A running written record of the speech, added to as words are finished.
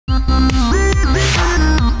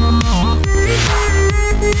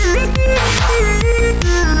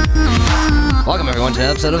everyone to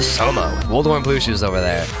an episode of SOMA with Wuldor and BlueShoes over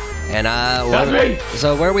there. And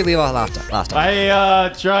so where did we leave off last time?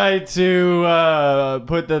 I tried to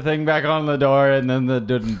put the thing back on the door and then it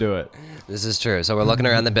didn't do it. This is true. So we're looking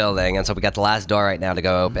around the building, and so we got the last door right now to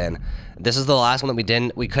go open. This is the last one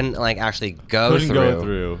that we couldn't like actually go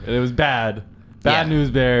through. And it was bad. Bad news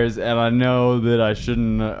bears, and I know that I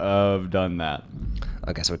shouldn't have done that.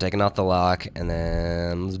 Okay, so we're taking off the lock, and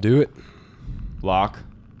then let's do it. Lock.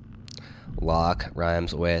 Lock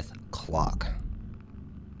rhymes with clock.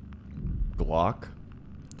 Glock.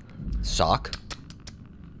 Sock.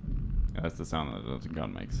 Yeah, that's the sound that the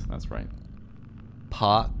gun makes. That's right.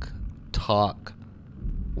 Pock. Talk.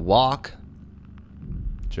 Walk.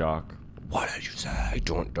 Jock. What did you say?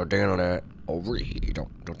 Don't down on it. Or read.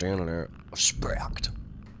 Don't down on it. Spracked.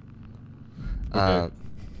 Okay.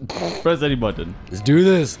 Press any button. Let's do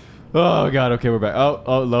this. Oh god. Okay, we're back.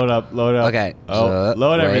 Oh, load up. Load up. Okay. Oh,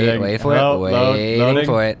 load everything. Wait for it. Waiting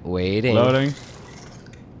for it. Waiting. Loading.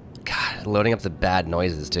 God, loading up the bad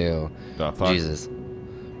noises too. The fuck? Jesus.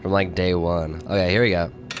 From like day one. Okay, here we go.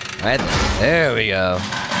 All right, there we go.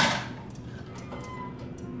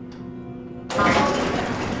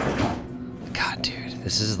 God, dude,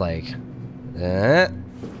 this is like.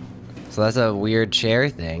 So that's a weird chair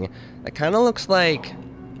thing. It kind of looks like.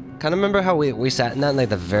 Kind of remember how we sat in that in like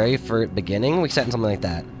the very first beginning? We sat in something like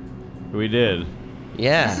that. We did.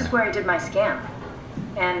 Yeah. This is where I did my scan.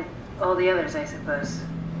 And all the others, I suppose.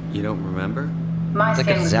 You don't remember? My That's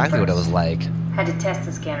scan like exactly was what it was like. Had to test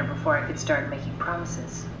the scanner before I could start making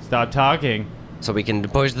promises. Stop talking. So we can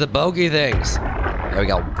push the bogey things. There we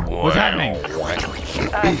go. What's happening?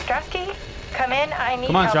 Strasky, come in. I need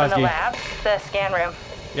Come on, help in Strasky. the lab, the scan room.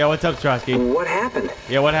 Yeah, what's up, Strasky? What happened?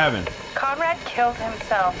 Yeah, what happened? Conrad killed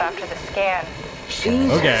himself after the scan.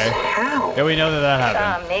 Jesus, Okay. how? Yeah, we know that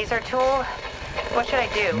happened. Laser tool. What should I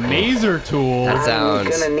do? Maser tool. That sounds.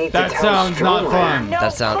 I'm gonna need to That tell sounds not Strohmeyer. fun. No,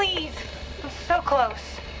 That sound- please. I'm so close.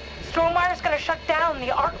 Strohmeyer's gonna shut down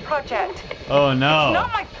the ARC project. Oh no.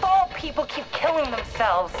 Not my fault people keep killing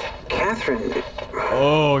themselves. Catherine,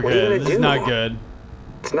 Oh, What are you okay. gonna This is do? not good.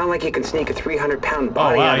 it's not like you can sneak a 300-pound Oh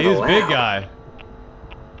body wow, out of the he's a big lab. guy.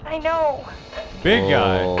 I know. Big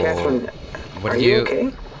guy. Oh. Catherine, What are are you you? okay?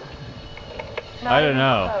 Not I don't even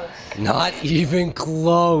know. close. Not even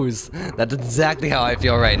close. That's exactly how I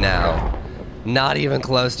feel right now. Not even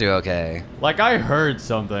close to okay. Like I heard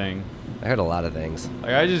something. I heard a lot of things.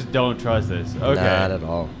 Like I just don't trust this. Okay. Not at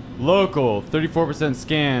all. Local, 34%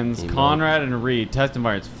 scans. Emo. Conrad and Reed. Test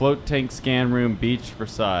environments. Float tank scan room. Beach for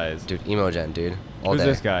size. Dude, Emogen, dude. All Who's day.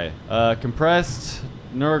 this guy? Compressed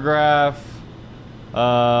neurograph.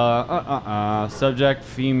 Subject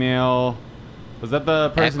female. Was that the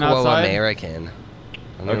person outside? American.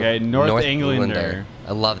 Okay, North Englander.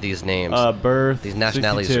 I love these names. Birth. These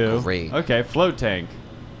nationalities 62. are great. Okay, float tank.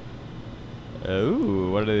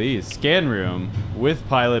 Ooh, what are these? Scan room with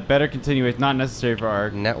pilot. Better continuation. Not necessary for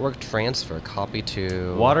ARC. Network transfer. Copy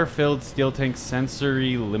to. Water-filled steel tank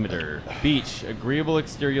sensory limiter. Beach. Agreeable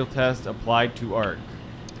exterior test applied to ARC.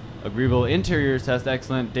 Agreeable interior test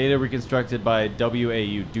excellent. Data reconstructed by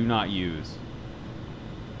WAU. Do not use.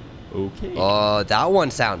 Okay. Oh, that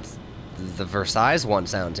one sounds. The Versailles one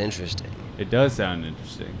sounds interesting. It does sound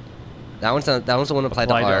interesting. That one sounds. That one's the one applied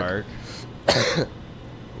to ARC.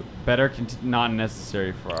 Better not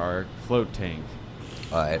necessary for ARC. Float tank.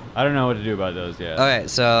 All right. I don't know what to do about those yet. Okay,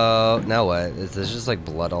 so now what? Is this just like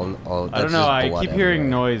blood on? Oh, I don't know. I keep hearing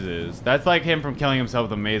noises. That's like him from killing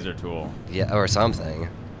himself with a maser tool. Yeah, or something.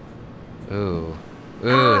 Ooh. Ooh.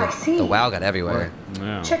 Ah, I see. The wow got everywhere.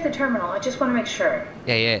 Yeah. Check the terminal. I just want to make sure.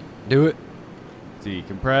 Yeah. Do it. See,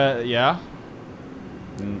 compress. Yeah.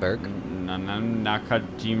 Berg.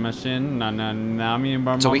 Nakajima Shin.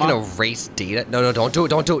 Nami. So we can erase data. No, don't do it.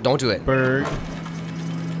 Don't do it. Berg.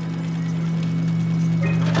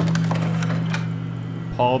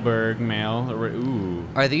 Paul Berg, male. Ooh.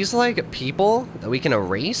 Are these like people that we can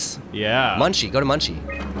erase? Yeah. Munchie, go to Munchie.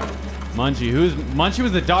 Munchie. Munchie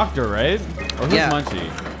was the doctor, right? Or who's Yeah.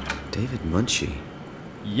 Munchie? David Munchie.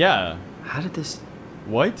 Yeah. How did this...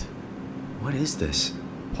 What? What is this?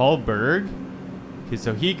 Paul Berg? Okay,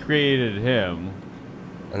 so he created him.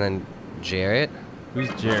 And then Jarrett. Who's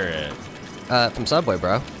Jarrett? From Subway,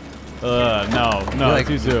 bro. No, You're like,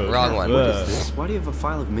 too soon. wrong one. What is this? Why do you have a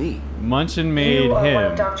file of me? Munchin made You are one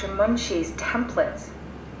him. of Dr. Munchie's templates.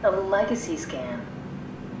 A legacy scan.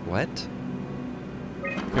 What?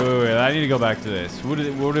 Wait, I need to go back to this. What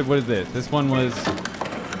is this? This one was...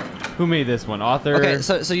 Who made this one? Author? Okay,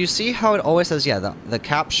 so you see how it always says, yeah, the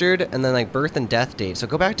captured and then like birth and death date. So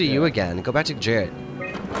go back to you again. Go back to Jarrett.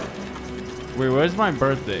 Wait, where's my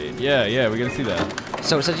birth date? Yeah, we gotta see that.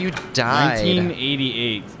 So it says you died.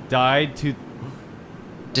 1988. Died to...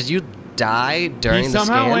 Did you die during He the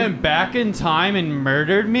somehow scan? went back in time and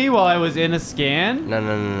murdered me while I was in a scan?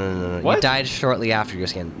 No. What? You died shortly after your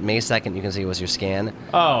scan. May 2nd, you can see, was your scan.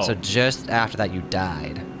 Oh. So just after that, you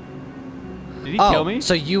died. Did he kill me?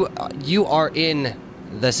 So you are in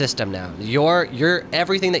the system now. You're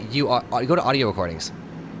everything that you are. Go to audio recordings.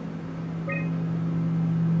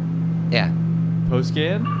 Yeah.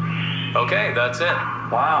 Post-scan? Okay, that's it.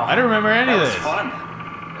 Wow. I don't remember any of That was this.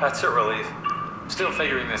 fun. That's a relief. Still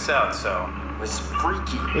figuring this out, so. It was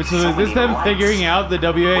freaky. Wait, so is this them figuring out the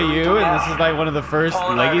WAU, and this is like one of the first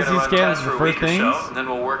Paul and I are legacy gonna run scans, tests the for a first week or things? so, and then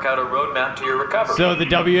we'll work out a roadmap to your recovery. So the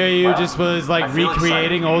WAU just was like I feel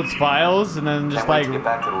recreating old excited. files and then just Can't wait like to get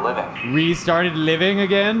back to the living. restarted living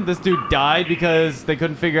again. This dude died because they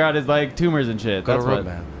couldn't figure out his like tumors and shit. Go That's to what.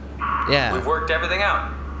 roadmap. Yeah. We've worked everything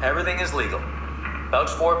out. Everything is legal.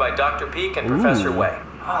 Vouched for by Dr. Peak and Professor Way.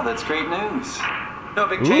 Oh, that's great news. No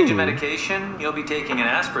big change in Ooh. medication. You'll be taking an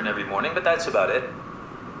aspirin every morning, but that's about it.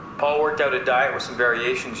 Paul worked out a diet with some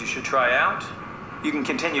variations you should try out. You can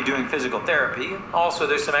continue doing physical therapy. Also,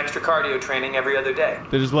 there's some extra cardio training every other day.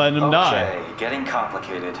 They're just letting him die. Okay, getting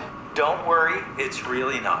complicated. Don't worry, it's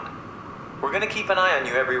really not. We're gonna keep an eye on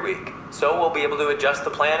you every week, so we'll be able to adjust the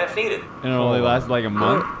plan if needed. And it only lasted like a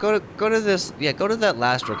month. Go to this. Yeah. Go to that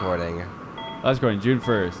last recording. That's going June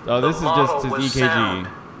 1st. Oh, this is The just model was his sound.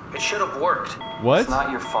 EKG. It should have worked. What? It's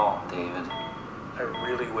not your fault, David. I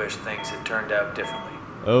really wish things had turned out differently.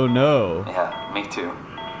 Oh no. Yeah, me too.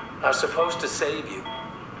 I was supposed to save you.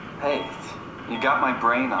 Hey, you got my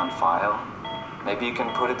brain on file. Maybe you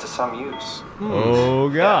can put it to some use. Oh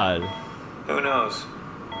god. Who knows?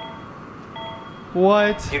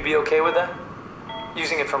 What? You'd be okay with that?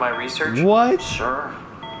 Using it for my research? What? Sure.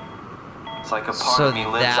 It's like a part So of me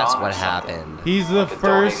lives that's on or what something. happened. He's the Like a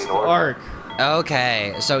first donated organ. arc.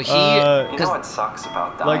 Okay. So he. You know 'cause- what sucks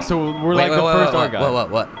about dying? Like, so we're wait, like the first arc guy.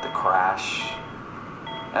 what? The crash.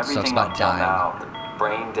 Everything about up till dying. now, the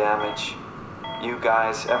brain damage, you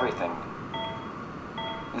guys, everything.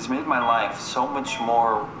 It's made my life so much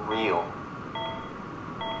more real.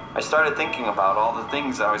 I started thinking about all the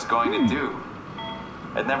things I was going to do.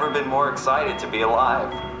 I'd never been more excited to be alive.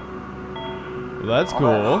 That's All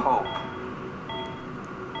that cool. hope.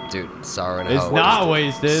 Dude, sorrow and It's hope. not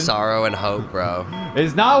wasted. Sorrow and hope, bro.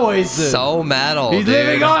 It's not wasted. So metal, He's dude.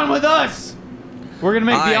 living on with us. We're gonna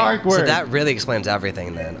make the Alright, arc work. So that really explains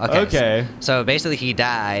everything then. Okay. Okay. So basically he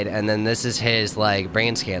died, and then this is his like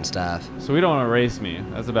brain scan stuff. So we don't want to erase me.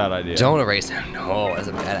 That's a bad idea. Don't erase him. No, that's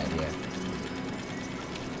a bad idea.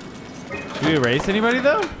 Should we erase anybody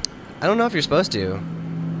though? I don't know if you're supposed to.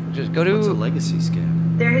 Just go What's a to. legacy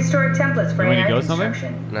scan? They're historic templates for You want me to AI go something?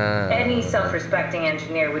 construction. Nah. Any self-respecting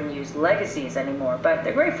engineer wouldn't use legacies anymore, but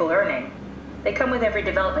they're great for learning. They come with every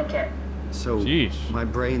development kit. So Sheesh. my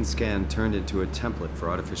brain scan turned into a template for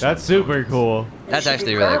artificial. That's super intelligence. cool. That's should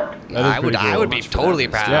actually be really. proud. That is I would. pretty I cool. would be Much for totally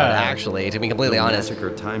that, proud, yeah. actually, to be completely No honest. magic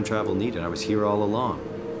or time travel needed. I was here all along,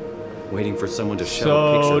 waiting for someone to show So,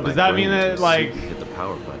 a picture of does my that brain mean into that, a like- suit and hit the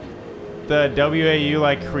power button? The WAU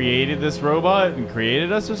like created this robot and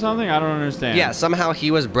created us or something? I don't understand. Yeah, somehow he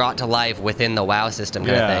was brought to life within the WoW system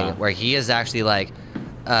kind Yeah. of thing, where he is actually like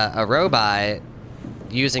a robot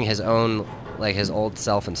using his own, like his old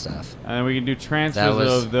self and stuff. And then we can do transfers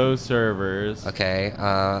was- of those servers. Okay,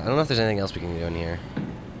 I don't know if there's anything else we can do in here.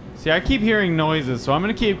 See, I keep hearing noises, so I'm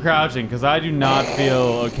gonna keep crouching because I do not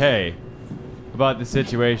feel okay about the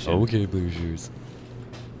situation. Okay, BlueShoes.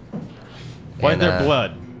 Why is And, there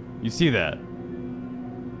blood? You see that?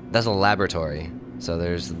 That's a laboratory, so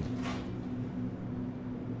there's.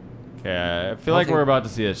 Okay, I feel like think- we're about to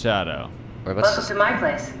see a shadow. We're about Welcome to my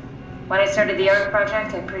place. When I started the art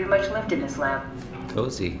project, I pretty much lived in this lab.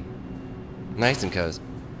 Cozy. nice and cozy.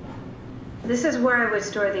 This is where I would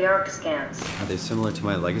store the ARC scans. Are they similar to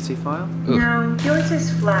my legacy file? Oof. No, yours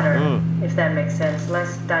is flatter, Ooh. if that makes sense,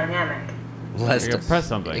 less dynamic. Let's I gotta press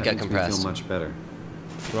something. It That got makes me compressed. feel much better.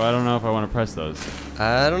 So I don't know if I want to press those.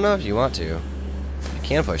 I don't know if you want to. You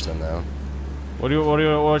can push them though.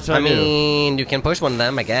 What should I, I do? mean, you can push one of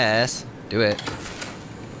them, I guess. Do it.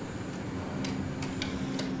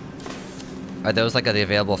 Are those like the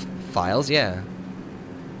available files? Yeah.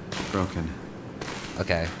 Broken.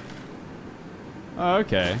 Okay. Oh,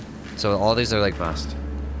 okay. So all these are like. Bust.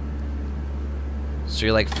 So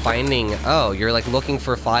you're like finding. Oh, you're like looking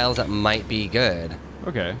for files that might be good.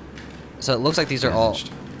 Okay. So it looks like these are all.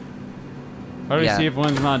 Damaged. How do we Yeah. see if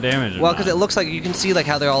one's not damaged? or Well, because not? it looks like you can see like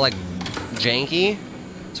how they're all like janky.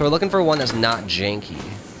 So we're looking for one that's not janky.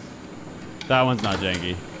 That one's not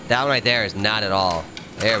janky. That one right there is not at all.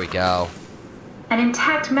 There we go. An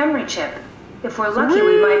intact memory chip. If we're lucky,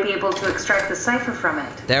 we might be able to extract the cipher from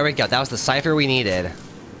it. There we go. That was the cipher we needed.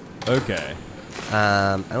 Okay.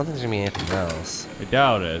 I don't think there's gonna be anything else. I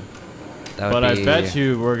doubt it. That But would be, I bet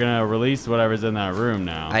you we're gonna release whatever's in that room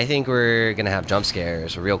now. I think we're gonna have jump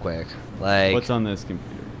scares real quick. Like, What's on this computer?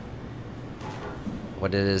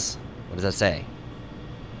 what does that say?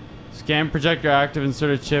 Scan projector active.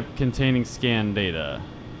 Insert a chip containing scan data.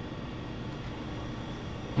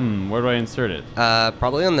 Where do I insert it?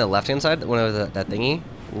 Probably on the left-hand side, one of that thingy.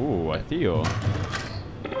 Ooh, I feel.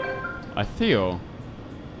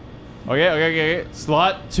 Okay.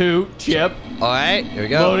 Slot 2, chip. All right, here we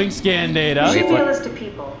go. Loading scan data. You should be a list of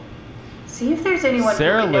people. See if there's anyone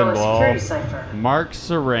Sarah who can know a security Limbaugh, cipher. Mark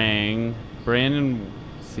Sarang, Brandon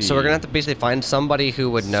C. So we're gonna have to basically find somebody who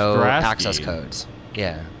would know Strasky. access codes.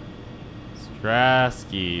 Yeah.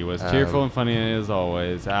 Strasky was cheerful and funny as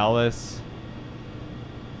always. Alice,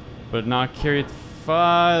 but not curious.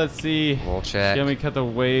 Let's see. We'll check. Let me cut the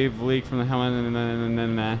wave leak from the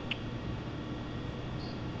helmet.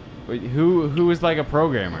 Wait, who was like a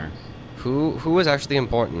programmer? Who was actually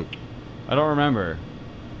important? I don't remember.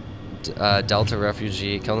 Delta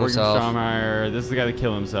refugee killed Morgan himself. Strommeyer. This is the guy that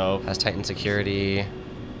killed himself. Has Titan security.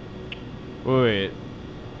 Wait.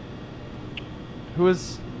 Who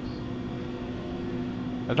was?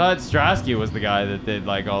 I thought Strasky was the guy that did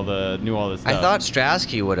like knew all this stuff. I thought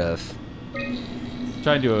Strasky would have.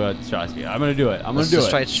 Try to do a Strasky. I'm gonna do it. I'm gonna Let's do just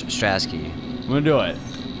it. try Strasky. I'm gonna do it.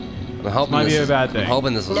 I'm hoping might be this a is- bad thing. I'm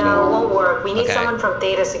hoping this was No, it gonna won't work. We need Okay. someone from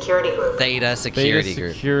Theta Security Group. Theta security Theta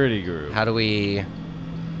group. Security Group. How do we?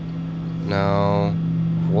 No.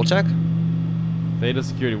 We'll check. Theta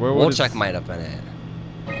Security. We'll check might have been it.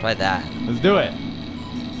 Try that. Let's do it.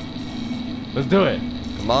 Let's do it.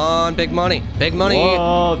 Come on, big money. Big money.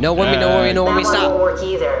 Whoa, know when we dang. know when we That one stop. won't work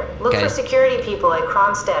either. Look Okay. for security people like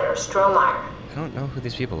Kronstadt or Strohmeyer. I don't know who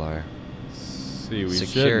these people are. See, we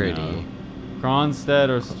Security. should know. Kronstadt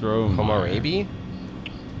or Strohmeyer. Komorebi?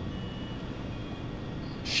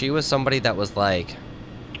 She was somebody that was like.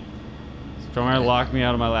 Strohmeyer locked me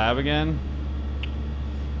out of my lab again.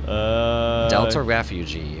 Delta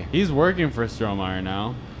refugee. He's working for Strohmeyer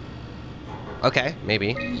now. Okay,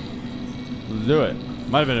 maybe. Let's do it.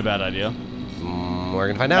 Might have been a bad idea. We're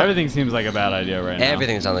gonna find out. Everything seems like a bad idea right now.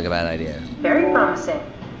 Everything sounds like a bad idea. Very promising.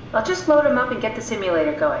 I'll just load him up and get the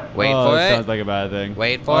simulator going. Wait Oh, for it it. sounds like a bad thing.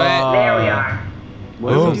 Wait for it. There we are.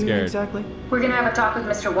 What Oh. are we I'm doing scared. exactly? We're gonna have a talk with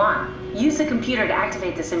Mr. Wan. Use the computer to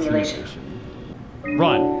activate the simulation.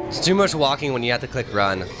 Run. It's too much walking when you have to click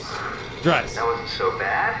run. Dress. That wasn't so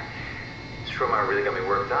bad. Strohmeyer really got me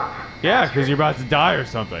worked up. Yeah, because you're about to die or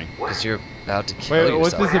something. Because you're about to kill Wait,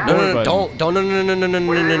 yourself. what's this No, abort no, button? don't, no, no, no, no, no, no,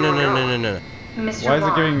 no, no, no, no, no, no. Mr. Why is it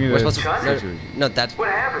Wan. giving me We're this? supposed to. No, that's. What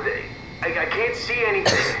happened? I can't see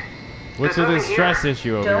anything. What's There's with this nothing stress here.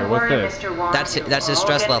 issue over Don't here? What's worry, this? Mr. Wan. That's It'll his all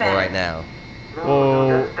stress get level better. right now.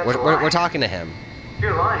 Oh, That's a lie. We're talking to him.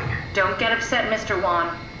 You're lying. Don't get upset, Mr.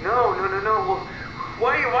 Wan. No. Well,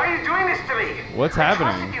 why are you doing this to me? What's I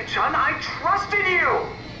happening? trusted you, Chun. I trusted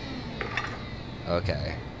you.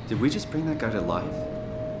 Okay. Did we just bring that guy to life?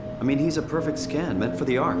 I mean, he's a perfect scan, meant for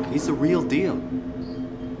the Ark. He's the real deal.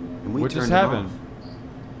 And we What turned just him happened?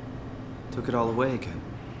 off. Took it all away again.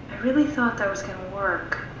 I really thought that was gonna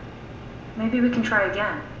work. Maybe we can try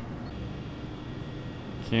again.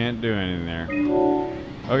 Can't do anything there.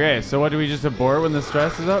 Okay, so what, do we just abort when the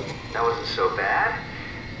stress is up? That wasn't so bad.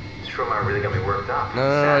 Strohmeyer really got me worked up.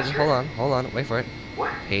 No, just hold on, wait for it.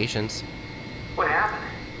 What? Patience. What happened?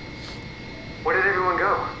 Where did everyone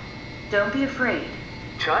go? Don't be afraid.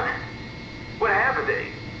 Chun? What happened?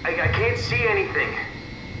 I can't see anything.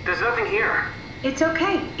 There's nothing here. It's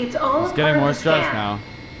okay. It's all It's a part getting of more the stress scan.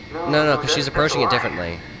 now. No, because she's that's approaching a it lie.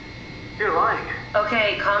 differently. You're lying.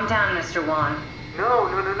 Okay, calm down, Mr. Wan. No.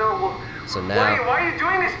 Well, So now. why are you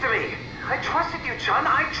doing this to me? I trusted you, Chun.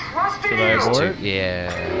 I trusted Should I you. abort?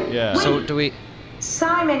 Yeah. Yeah. So do we?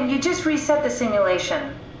 Simon, you just reset the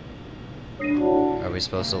simulation. Are we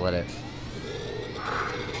supposed to let it?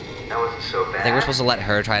 That wasn't so bad. I think we're supposed to let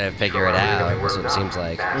her try to figure it out. That's what it seems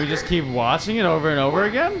like. We just keep watching it over and over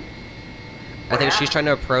again? I think she's trying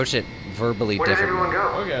to approach it verbally Where did everyone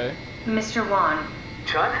differently. go? Okay. Mr. Wan,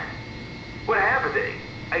 Chun? What happened?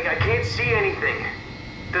 I can't see anything.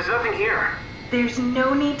 There's nothing here. there's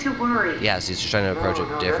no need to worry. Yes, he's just trying to approach it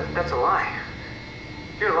differently. That's a lie.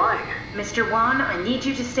 You're lying. Mr. Wan, I need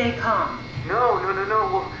you to stay calm. No.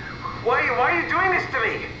 Well, why are you doing this to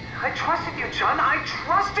me? I trusted you, Chun. I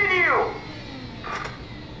trusted you.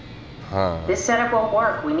 Huh. This setup won't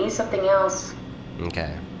work. We need something else.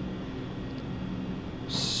 Okay.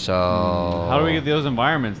 So. How do we get those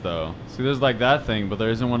environments, though? See, there's like that thing, but there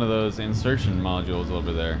isn't one of those insertion modules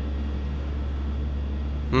over there.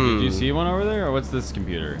 Did you see one over there, or what's this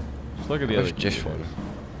computer? Just look at the other Dish computer. one.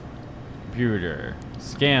 Computer.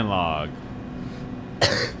 Scan log.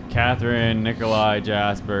 Catherine, Nikolai,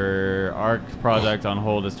 Jasper. ARC project on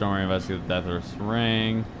hold to storm investigate the death of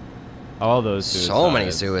Ring. All those suicides. So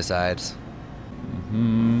many suicides.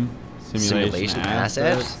 Mm-hmm. Simulation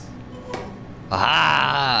assets.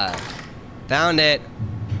 Aha! Found it.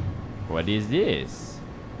 What is this?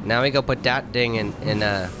 Now we go put that thing in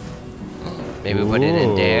maybe we put it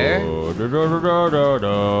in there. We put that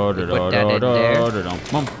in there.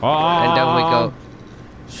 And then we go.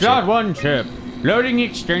 Shot one chip. Loading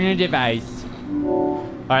external device.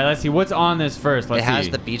 Alright, let's see. What's on this first? Let's It has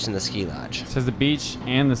see. the beach and the ski lodge. It says the beach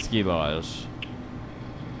and the ski lodge.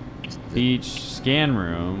 Beach, scan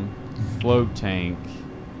room, float tank.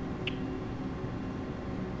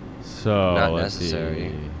 So, Not let's necessary.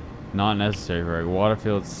 see. Not necessary for a water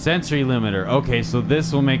field. Sensory limiter. Okay, so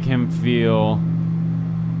this will make him feel.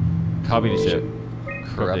 Copy the ship.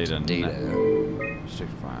 Corrupt data.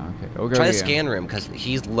 Restrict file. Okay. Okay. Try the okay. scan room because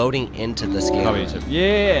he's loading into the scan Copy room. the ship.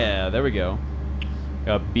 Yeah, there we go.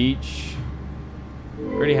 Got beach. We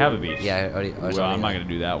already have a beach. Yeah, I already Well, I'm not gonna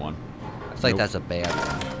do that one. I feel like that's a bad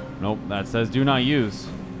one. Nope, that says do not use.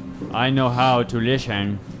 I know how to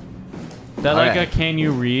listen. Is that like Alright. a can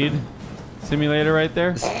you read simulator right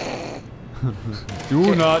there?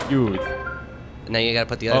 Do not use. Now you gotta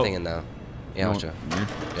put the other thing in though. Yeah, I'll show.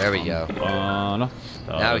 There we go. No.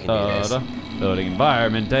 Now we can do this. Loading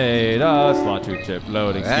environment data. Slot 2 chip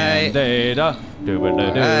loading scan Alright. data.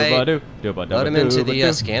 Load him into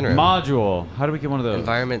the scan room. Module. How do we get one of those?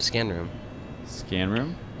 Environment scan room. Scan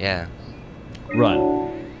room? Yeah.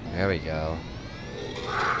 Run. There we go.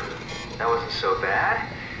 That wasn't so bad.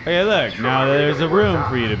 Okay, look. Now there's a room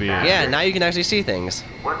for you to be in. Yeah, now you can actually see things.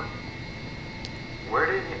 What? Where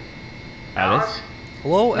did you... Alice?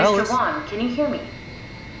 Hello, Alice. Mr. Wan, can you hear me?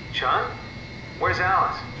 John? Where's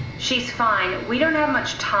Alice? She's fine. We don't have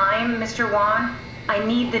much time, Mr. Wan. I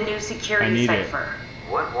need the new I security need it. cipher.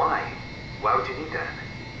 What? Why? Why would you need that?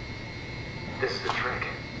 This is the trick.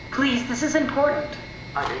 Please, this is important.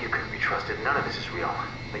 I knew you couldn't be trusted. None of this is real.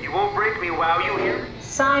 But you won't break me, wow, you hear?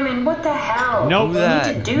 Simon, what the hell? Nope. We need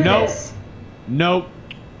to do Nope. this. Nope.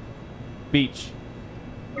 Beach.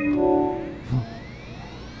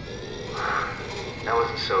 That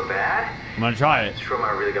wasn't so bad. I'm gonna try it. This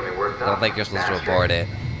trauma really got me worked I up. don't think you're supposed to Bastard. abort it.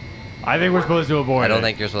 I think we're supposed to abort I don't it.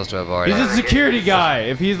 think you're supposed to abort He's it. a security guy.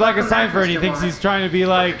 If he's like a cipher and he Mr. thinks Wan. he's trying to be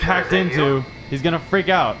like hacked into, he's gonna freak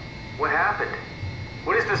out. What happened?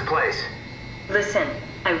 What is this place? Listen,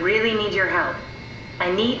 I really need your help.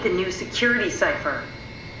 I need the new security cipher.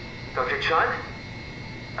 Dr. Chun?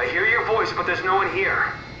 I hear your voice, but there's no one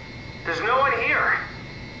here. There's no one here.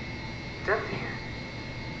 It's empty.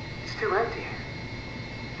 It's too empty.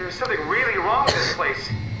 There's something really wrong with this place.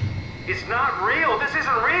 It's not real. This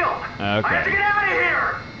isn't real. I have to get out of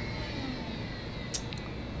here.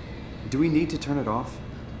 Do we need to turn it off?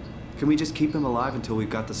 Can we just keep him alive until we've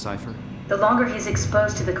got the cipher? The longer he's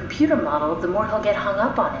exposed to the computer model, the more he'll get hung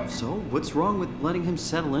up on it. So, what's wrong with letting him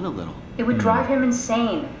settle in a little? It would drive him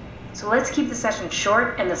insane. So let's keep the session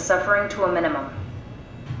short and the suffering to a minimum.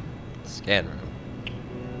 Scan room.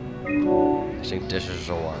 I think this is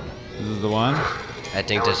the one. This is the one? I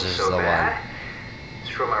think That this wasn't is so the bad. one. This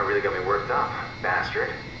trauma really got me worked up, bastard.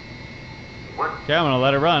 What? Okay, I'm gonna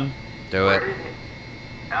let it run. Do Where it. did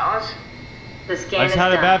Alice? The scan I just is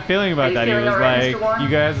had a done. bad feeling Are about you that. He feeling was all right, like, Mr. Wan? you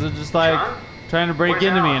guys are just like John? trying to break Where's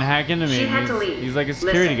into me and Alice? hack into me. She had to He's, leave. he's like a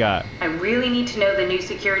security Listen, guy. I really need to know the new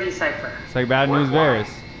security cipher. It's like bad What? news bears.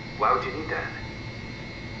 Why would you need that?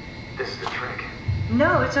 This is the trick.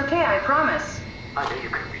 No, it's okay, I promise. I knew you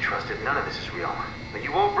couldn't be trusted. None of this is real. But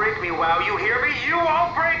you won't break me, wow. You hear me? You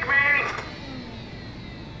won't break me!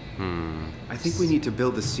 I think we need to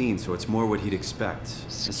build the scene so it's more what he'd expect.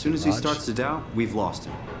 As soon as he Lodge? starts to doubt, we've lost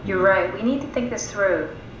him. You're right, we need to think this through.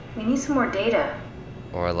 We need some more data.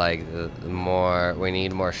 Or like the more we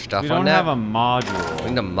need more stuff We on don't that. have a We module.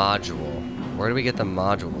 need a module. Where do we get the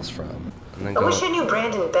modules from? And then I wish I knew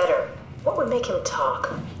Brandon better. What would make him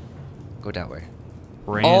talk? go that way.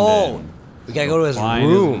 Brandon. Oh, we gotta go to his Find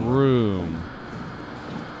room. His room.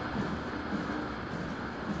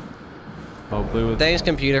 Hopefully with Thanks,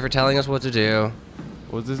 computer, for telling us what to do.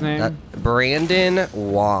 what's his name? That Brandon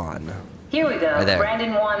Wan. Here we go, Right there.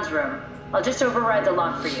 Brandon Wan's room. I'll just override the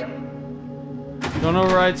lock for you. Don't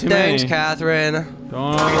override too Thanks, many. Catherine.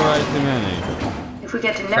 Don't override too many. If we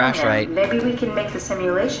get to know Crash him, right. maybe we can make the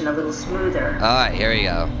simulation a little smoother. All right, here we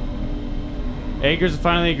go. Akers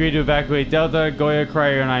finally agreed to evacuate Delta. Goya,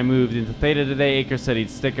 Cryer, and I moved into Theta today. Akers said he'd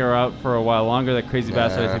stick her out for a while longer. That crazy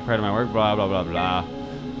bastard, I take pride in my work. Blah, blah, blah, blah.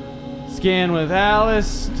 Scan with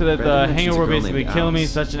Alice to that the Brandon mentions hangover a girl basically named killing me.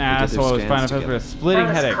 Alice. Such an We did their asshole. I was scans finding out together. with a splitting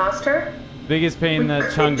Alice headache. Coster? Biggest pain We that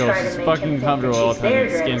could Chun try goes to is make fucking him think comfortable that all she's the time. there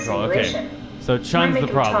It's during skin the crawl. Okay. simulation. So Chun's Might the make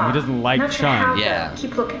him problem. He talk. doesn't like Not sure how, Chun. though. Yeah.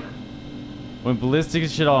 Keep looking. When ballistic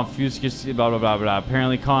shit all infused, blah blah blah blah.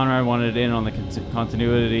 Apparently Conrad wanted in on the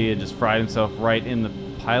continuity and just fried himself right in the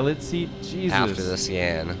pilot seat. Jesus. After the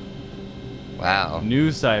scan. Wow.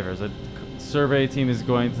 New ciphers. A survey team is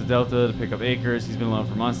going to Delta to pick up Akers. He's been alone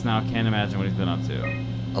for months now. Can't imagine what he's been up to.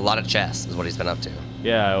 A lot of chess is what he's been up to.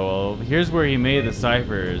 Yeah, well, here's where he made the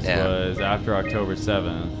ciphers. Yeah. Was after October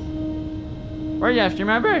 7th. Right after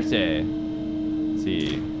my birthday. Let's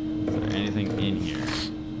see. Is there anything in here?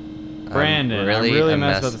 Brandon, I really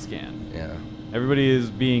messed up the scan. Yeah. Everybody is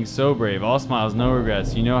being so brave. All smiles, no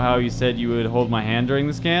regrets. You know how you said you would hold my hand during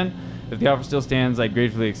the scan? If the offer still stands, I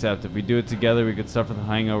gratefully accept. If we do it together, we could suffer the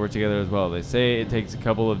hangover together as well. They say it takes a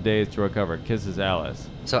couple of days to recover. Kisses, Alice.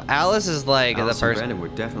 So Alice is like Alice the and person. Brandon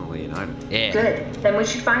were definitely united. Yeah. Good. Then we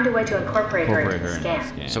should find a way to incorporate her into the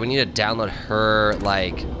scan. So we need to download her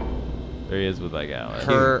like. There he is with like Alice.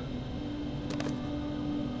 Her.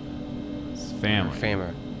 It's family.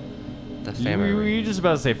 Famer. The You family. were you just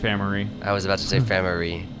about to say family? I was about to say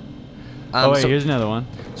family. Oh wait, so, here's another one.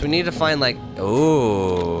 so we need to find like.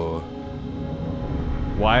 Oh.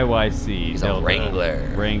 YYC. He's a Delta.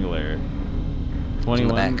 Wrangler. Wrangler. the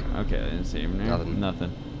 21. back. Okay, I didn't see him there. Nothing.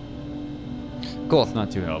 Nothing. Cool. It's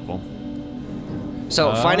not too helpful.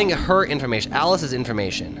 So finding her information, Alice's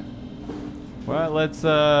information. Well, let's you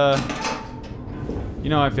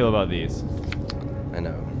know how I feel about these. I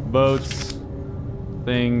know. Boats,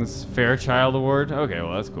 things, Fairchild Award. Okay,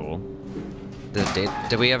 well that's cool.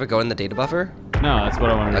 Did we ever go in the data buffer? No, that's what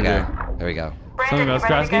I wanted to do. There we go. Something about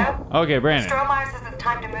Strasky? Okay, Brandon. Strohmeyer says it's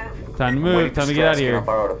time to move. Time to move. Time to get out of here. I'll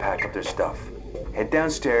borrow to pack up their stuff. Head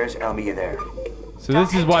downstairs and I'll meet you there. So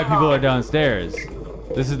this is why people are downstairs.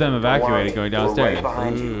 This is them evacuating, going downstairs. Right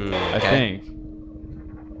behind you. I think.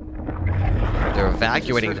 They're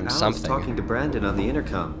evacuating from Alice something. talking to Brandon on the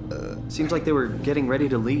intercom. Seems like they were getting ready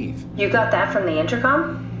to leave. You got that from the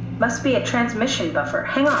intercom? Must be a transmission buffer.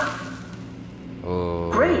 Hang on. Oh.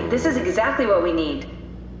 Great, this is exactly what we need.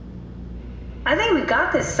 I think we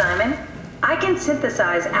got this, Simon. I can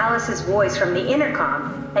synthesize Alice's voice from the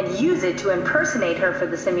intercom and use it to impersonate her for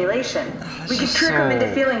the simulation. We could trick them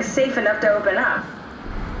into feeling safe enough to open up.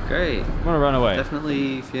 Great. I'm gonna run away.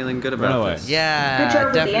 Definitely feeling good Run about away. this. Yeah, Good job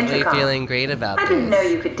with the definitely intercom. feeling great about I this. didn't know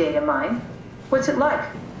you could data mine. What's it like?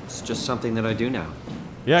 It's just something that I do now.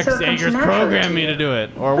 Yeah, So because it comes Akers naturally programmed to me you. to do it.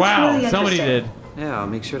 Or That's wow, really somebody did. interesting. Yeah, I'll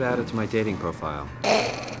make sure to add it to my dating profile.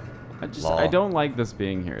 I don't like this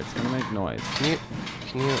being here. It's gonna make noise. Can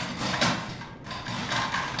you?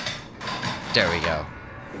 There we go.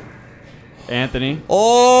 Anthony.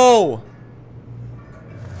 Oh!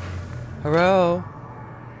 Hello?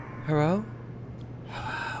 Hello?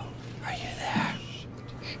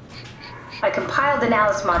 I compiled an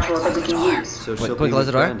Alice module that we can use. So Wait, she'll can we be close with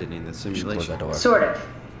the door? Brandon in the Close simulation. that door. Sort of.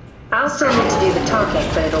 I'll still need to do the talking,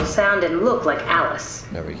 but it'll sound and look like Alice.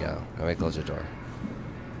 There we go. All right, close your door.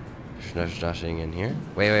 There's nothing in here.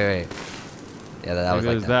 Wait. Yeah, that was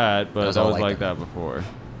Maybe like there's that, but was that all was like that before.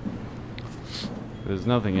 There's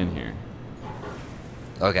nothing in here.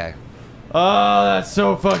 Okay. Oh, that's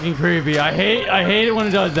so fucking creepy. I hate it when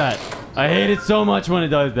it does that. I hate it so much when it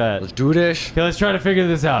does that. Let's do this. Okay, let's try to figure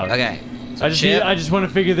this out. Okay. So I just want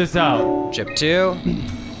to figure this out. Chip 2.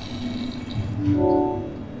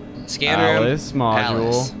 Scan room. Alice module.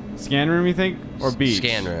 Alice. Scan room, you think, or beach?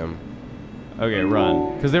 Scan room. Okay,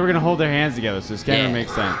 run. Because they were gonna hold their hands together, so scan room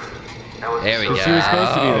makes sense. There we go. She was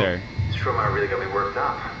supposed to be there. Strohmeyer really got me worked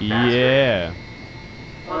up. Yeah.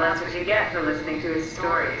 Well, that's what you get for listening to his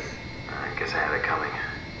stories. I guess I had it coming.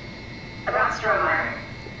 About Strohmeyer.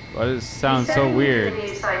 Why does it sound He said so he weird? needed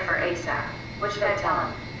a new cipher ASAP. What should I tell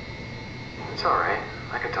him? It's alright.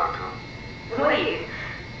 I can talk to him. Wait,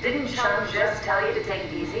 didn't Chun just tell you to take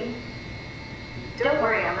it easy? Don't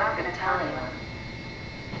worry, I'm not gonna tell anyone.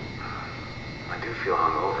 I do feel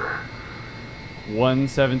hungover.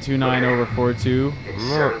 1729 over 42. It's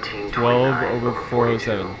 12 1729 over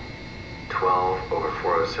 407. 12 over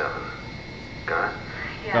 407. Got it?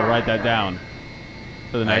 Gotta write that down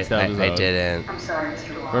for the next episode. I didn't. I'm sorry,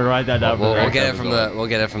 Mr. Long. We're gonna write that down for the We'll next get it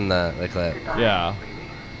from episode. the clip. Yeah.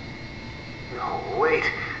 No, wait.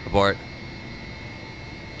 Abort.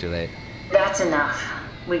 Too late. That's enough.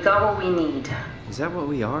 We got what we need. Is that what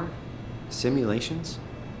we are? Simulations?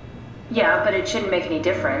 Yeah, but it shouldn't make any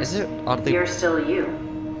difference. Is it oddly You're still you.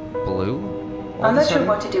 blue? I'm not sure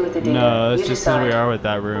what to do with the data. No, it's You just because we decide. are with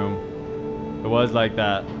that room. It was like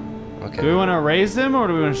that. Okay. Do we want to erase them or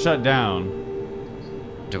do we want to shut down?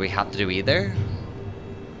 Do we have to do either?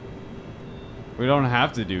 We don't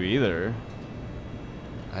have to do either.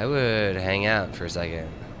 I would hang out for a second.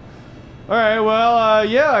 All right, well,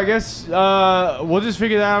 yeah, I guess we'll just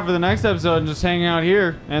figure that out for the next episode and just hang out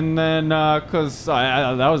here. And then, because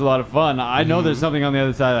that was a lot of fun. I know there's something on the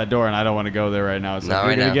other side of that door, and I don't want to go there right now. So if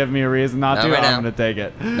you're going to give me a reason not to, I'm going to take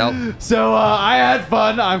it. Nope. So I had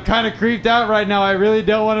fun. I'm kind of creeped out right now. I really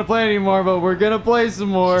don't want to play anymore, but we're going to play some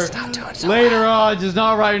more later on, just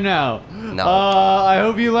not right now. No. I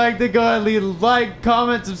hope you liked it. Go ahead, leave a like,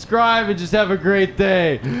 comment, subscribe, and just have a great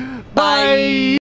day. Bye.